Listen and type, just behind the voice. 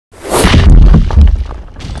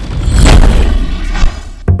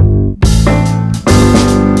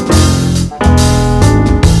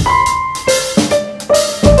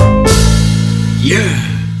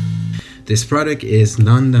This product is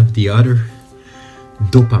none of the other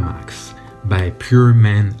Dopa Maxxx by Pure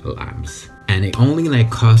Man Labs, and it only like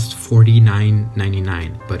costs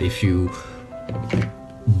 $49.99. But if you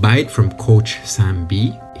buy it from Coach Sam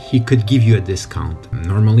B, he could give you a discount.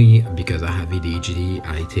 Normally, because I have ADHD,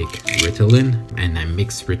 I take Ritalin, and I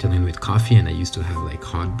mix Ritalin with coffee, and I used to have like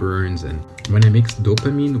hot burns. And when I mixed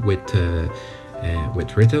dopamine with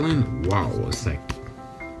Ritalin, wow, it's like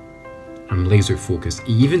I'm laser focused.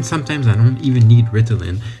 Even sometimes I don't even need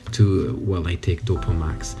Ritalin while I take Dopa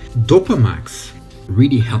Maxxx. Dopa Maxxx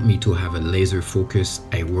really helped me to have a laser focus.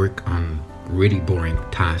 I work on really boring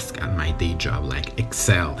tasks at my day job, like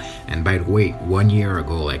Excel. And by the way, 1 year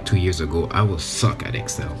ago, like 2 years ago, I was suck at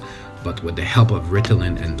Excel. But with the help of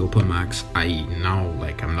Ritalin and Dopa Maxxx, I now,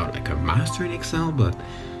 like, I'm not like a master in Excel, but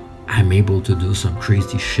I'm able to do some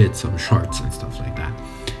crazy shit, some charts and stuff like that.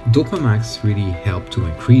 Dopa Maxxx really helped to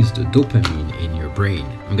increase the dopamine in your brain.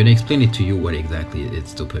 I'm gonna explain it to you what exactly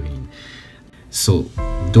is dopamine. So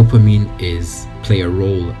dopamine play a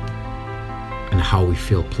role in how we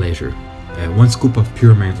feel pleasure. 1 scoop of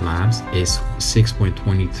Pure Man Labs is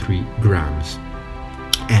 6.23 grams,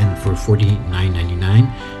 and for $49.99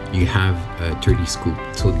 you have 30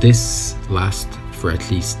 scoops. So this lasts for at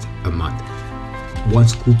least a month. 1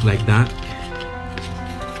 scoop like that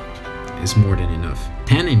is more than enough.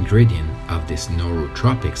 10 ingredients of this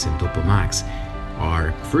Nootropics and Dopa Maxxx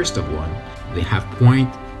are, first of all, they have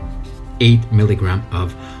 0.8 milligram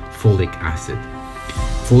of folic acid.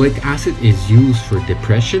 Folic acid is used for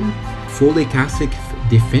depression, folic acid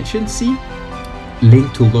deficiency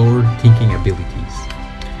linked to lower thinking abilities.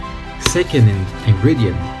 Second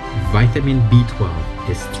ingredient, vitamin B12,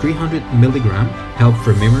 is 300 milligram, help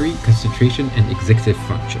for memory, concentration, and executive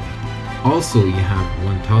function. Also, you have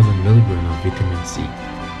 1000 milligram of vitamin C,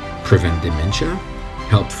 prevent dementia,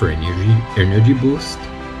 help for energy boost,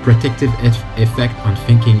 protective effect on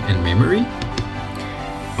thinking and memory.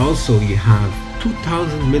 Also, you have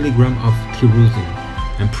 2000 milligram of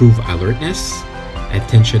L-Tyrosine, improve alertness,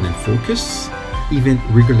 attention and focus, even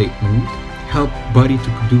regulate mood, help body to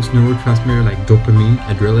produce neurotransmitters like dopamine,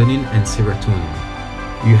 adrenaline, and serotonin.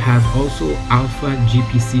 You have also Alpha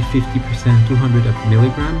GPC-50%, 200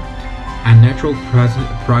 milligram, a natural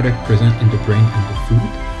product present in the brain and the food,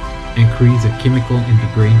 increase a chemical in the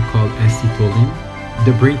brain called acetylcholine.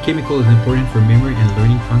 The brain chemical is important for memory and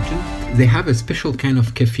learning function. They have a special kind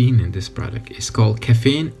of caffeine in this product. It's called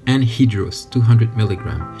Caffeine Anhydrous, 200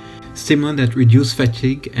 milligram. Stimulant that reduce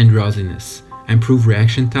fatigue and drowsiness, improve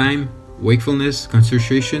reaction time, wakefulness,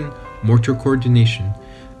 concentration, motor coordination.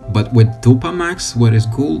 But with Dopa Maxxx, what is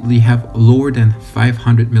cool, they have lower than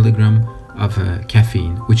 500 milligram of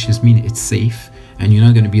caffeine, which just means it's safe and you're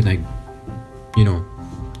not going to be like, you know,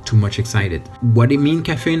 too much excited. What it means,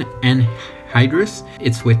 caffeine anhydrous,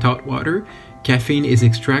 it's without water. Caffeine is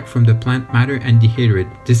extracted from the plant matter and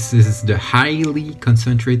dehydrated. This is the highly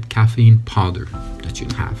concentrated caffeine powder that you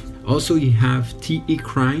have. Also, you have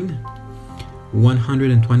Teacrine,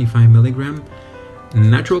 125 milligram,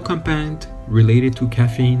 natural compound related to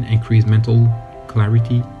caffeine, increase mental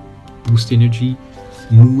clarity, boost energy,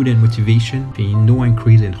 mood and motivation, no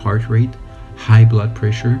increase in heart rate, high blood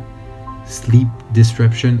pressure, sleep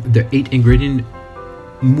disruption. The 8 ingredient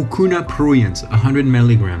Mucuna Pruriens, 100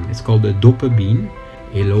 milligram. It's called the Dopa Bean.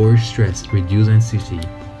 It lowers stress, reduce anxiety,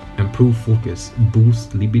 improve focus,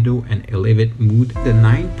 boost libido, and elevate mood. The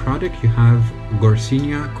 9th product, you have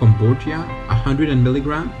Garcinia Cambogia, 100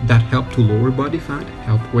 milligram, that help to lower body fat,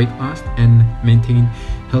 help weight loss, and maintain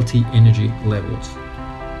healthy energy levels.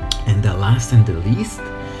 And the last and the least,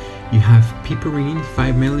 you have Piperine,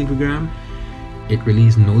 5 milligram. It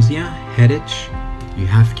relieves nausea, headache. You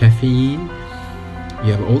have caffeine.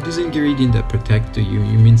 You have all these ingredients that protect the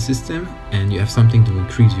immune system, and you have something to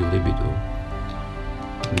increase your libido.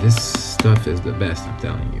 This stuff is the best, I'm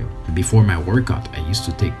telling you. Before my workout, I used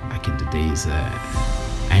to take, back in the days,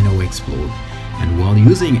 Ano Explode. And while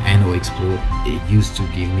using Ano Explode, it used to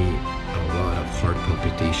give me a lot of heart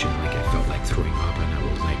palpitation. Like I felt like throwing up, and I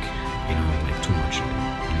was like, you know, like too much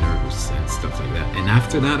nervous and stuff like that. And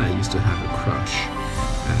after that, I used to have a crush,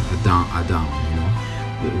 a down, you know.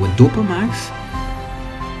 With Dopa Maxxx,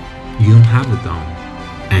 you don't have a down,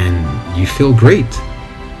 and you feel great.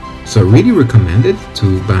 So I really recommend it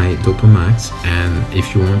to buy Dopa Maxxx. And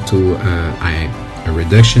if you want to a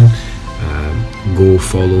reduction, go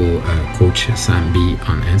follow Coach Sam B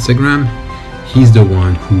on Instagram. He's the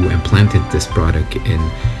one who implanted this product in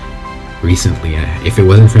recently. If it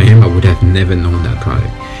wasn't for him, I would have never known that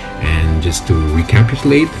product. And just to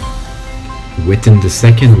recapitulate, within the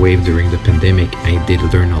second wave during the pandemic, I did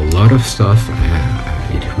learn a lot of stuff.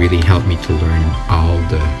 It really helped me to learn all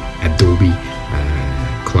the Adobe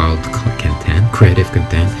cloud content, creative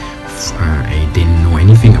content. I didn't know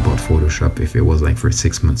anything about Photoshop. If it was like for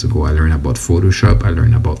 6 months ago, I learned about Photoshop, I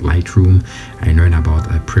learned about Lightroom, I learned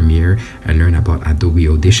about Premiere, I learned about Adobe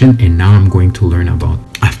Audition, and now I'm going to learn about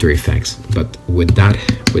After Effects. But with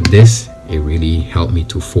this, it really helped me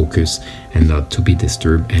to focus and not to be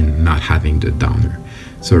disturbed and not having the downer.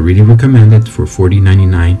 So I really recommend it for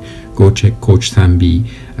 $40.99. Go check Coach Sambi,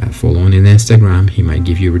 follow on in Instagram. He might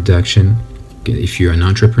give you a reduction. If you're an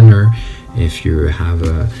entrepreneur, if you have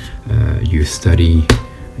you study,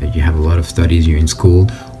 you have a lot of studies, you're in school,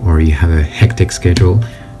 or you have a hectic schedule,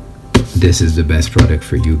 this is the best product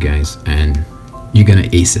for you guys, and you're gonna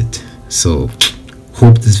ace it. So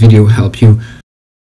hope this video helped you.